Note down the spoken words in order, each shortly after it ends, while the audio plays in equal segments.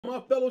my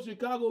fellow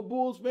Chicago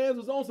Bulls fans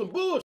was on some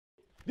bullshit.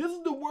 This is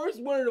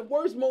one of the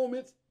worst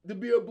moments to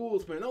be a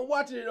Bulls fan. I'm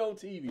watching it on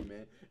TV,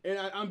 man, and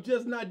I'm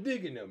just not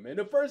digging them, man.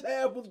 The first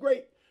half was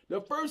great.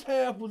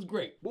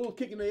 Bulls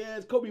kicking their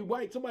ass. Kobe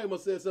White, somebody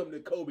must have said something to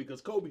Kobe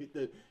because Kobe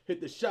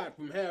hit the shot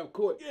from half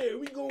court. Yeah,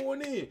 we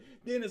going in.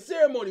 Then the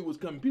ceremony was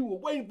coming. People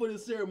were waiting for the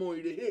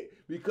ceremony to hit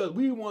because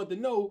we wanted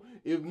to know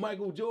if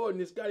Michael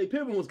Jordan and Scottie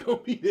Pippen was going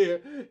to be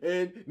there,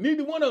 and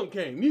neither one of them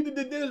came. Neither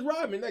did Dennis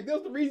Rodman. Like,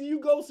 that's the reason you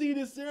go see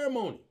this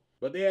ceremony.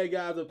 But they had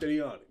guys up there they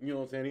honored. You know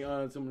what I'm saying? They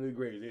honored some of the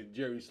greats. They had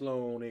Jerry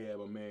Sloan. They had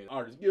my man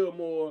Artis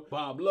Gilmore,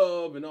 Bob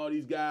Love, and all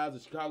these guys. The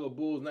Chicago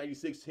Bulls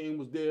 96 team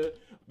was there.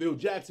 Phil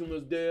Jackson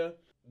was there.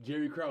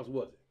 Jerry Krause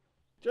wasn't.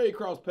 Jerry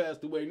Krause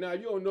passed away. Now,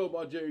 if you don't know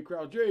about Jerry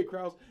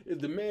Krause is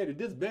the man that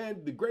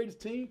disbanded the greatest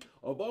team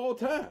of all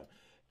time.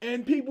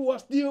 And people are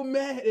still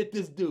mad at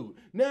this dude.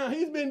 Now,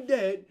 he's been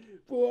dead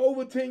for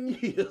over 10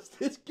 years.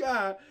 This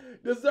guy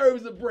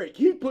deserves a break.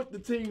 He put the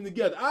team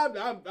together.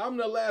 I'm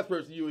the last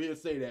person you'll hear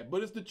say that,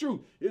 but it's the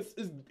truth.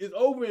 It's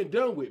over and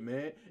done with,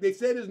 man. They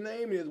said his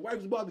name, and his wife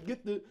was about to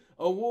get the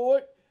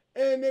award,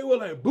 and they were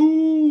like,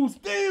 boo,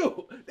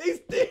 still. They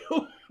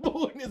still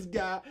booing this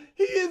guy.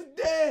 He is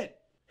dead.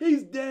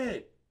 He's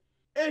dead.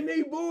 And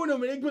they booed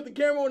him, and they put the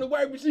camera on the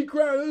wife, and she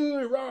cried,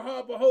 and Ron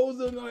Harper holds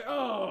him, like,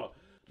 oh.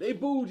 They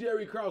booed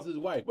Jerry Krause's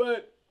wife.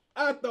 But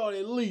I thought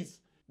at least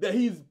that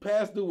he's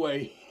passed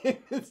away.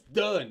 It's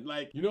done.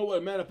 Like, you know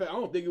what? Matter of fact, I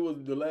don't think it was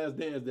The Last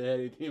Dance that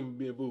had him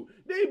being booed.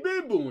 They've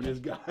been booing this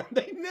guy.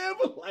 They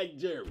never liked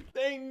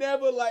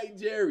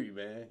Jerry.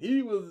 Man.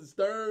 He was a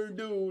stern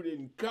dude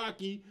and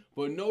cocky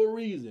for no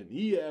reason.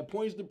 He had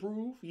points to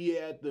prove. He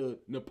had the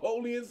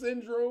Napoleon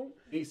syndrome.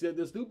 He said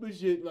the stupid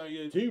shit like,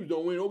 teams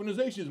don't win,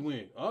 organizations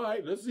win. All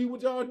right, let's see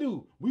what y'all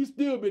do. We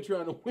still been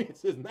trying to win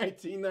since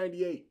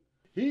 1998.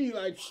 He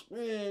like,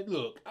 man,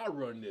 look, I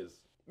run this.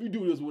 We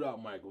do this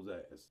without Michael's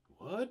ass.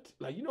 What?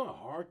 Like, you know how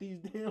hard these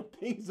damn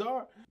things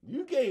are?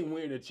 You can't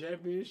win a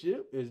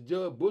championship as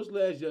Jud Bush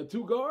last year,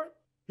 2-guard.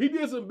 He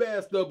did some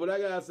bad stuff, but I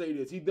gotta say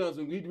this. He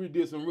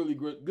did some really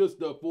good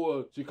stuff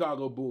for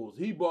Chicago Bulls.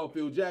 He brought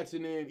Phil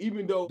Jackson in.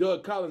 Even though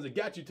Doug Collins had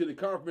got you to the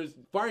conference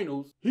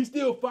finals, he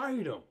still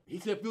fired him. He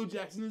said Phil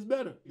Jackson is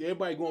better.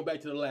 Everybody going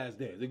back to The Last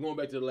Dance. They're going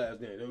back to The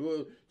Last Dance.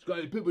 Well,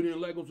 Scottie Pippen didn't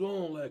like him, so I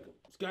don't like him.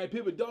 Scottie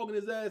Pippen dogging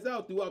his ass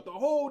out throughout the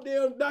whole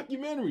damn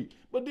documentary.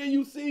 But then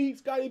you see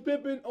Scottie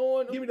Pippen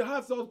on Give Me the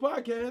Hot Sauce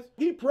podcast.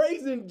 He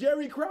praising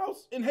Jerry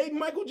Krause and hating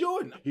Michael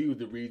Jordan. He was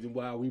the reason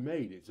why we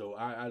made it. So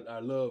I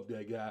love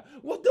that guy.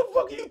 What the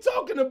fuck are you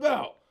talking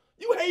about?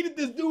 You hated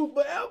this dude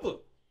forever.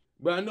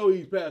 But I know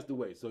he's passed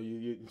away, so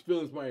his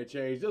feelings might have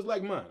changed, just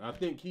like mine. I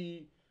think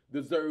he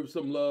deserves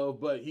some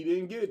love, but he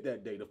didn't get it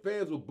that day. The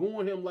fans were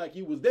booing him like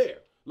he was there.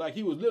 Like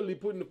he was literally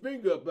putting the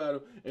finger up at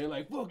him and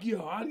like, fuck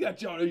y'all, I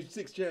got y'all these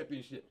 6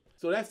 championships.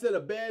 So that set a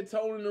bad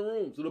tone in the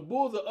room. So the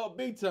Bulls are up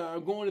big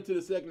time going into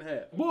the second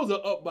half. Bulls are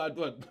up by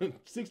what,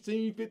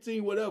 16,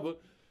 15, whatever.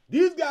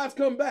 These guys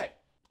come back.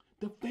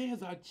 The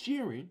fans are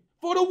cheering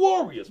for the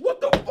Warriors.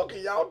 What the fuck are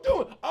y'all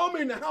doing? I'm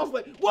in the house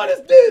like, what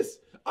is this?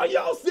 Are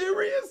y'all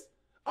serious?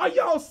 Are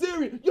y'all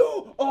serious?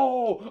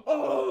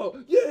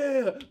 Yo,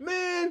 yeah,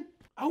 man.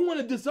 I want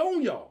to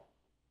disown y'all.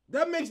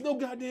 That makes no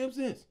goddamn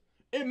sense.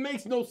 It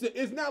makes no sense.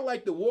 It's not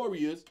like the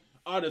Warriors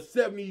are the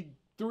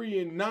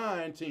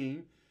 73-9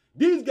 team.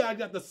 These guys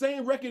got the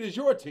same record as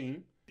your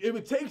team. If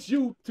it takes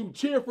you to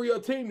cheer for your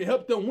team to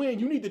help them win,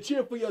 you need to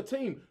cheer for your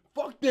team.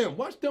 Fuck them.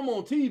 Watch them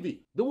on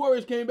TV. The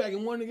Warriors came back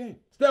and won the game.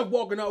 Steph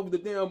walking out with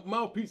the damn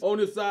mouthpiece on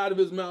the side of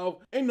his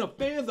mouth. And the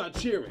fans are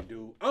cheering,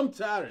 dude. I'm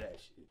tired of that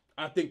shit.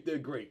 I think they're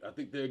great. I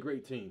think they're a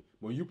great team.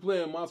 When you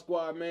play in my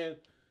squad, man,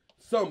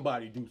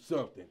 somebody do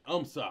something.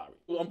 I'm sorry.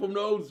 I'm from the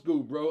old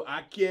school, bro.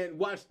 I can't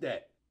watch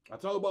that. I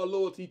talk about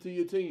loyalty to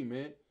your team,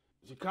 man.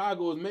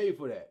 Chicago is made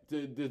for that.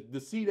 To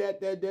see that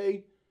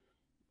day,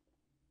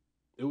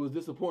 it was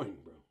disappointing,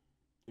 bro.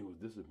 It was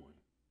disappointing.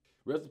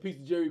 Rest in peace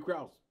to Jerry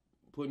Krause,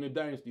 putting a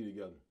dynasty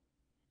together.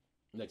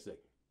 Next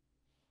segment.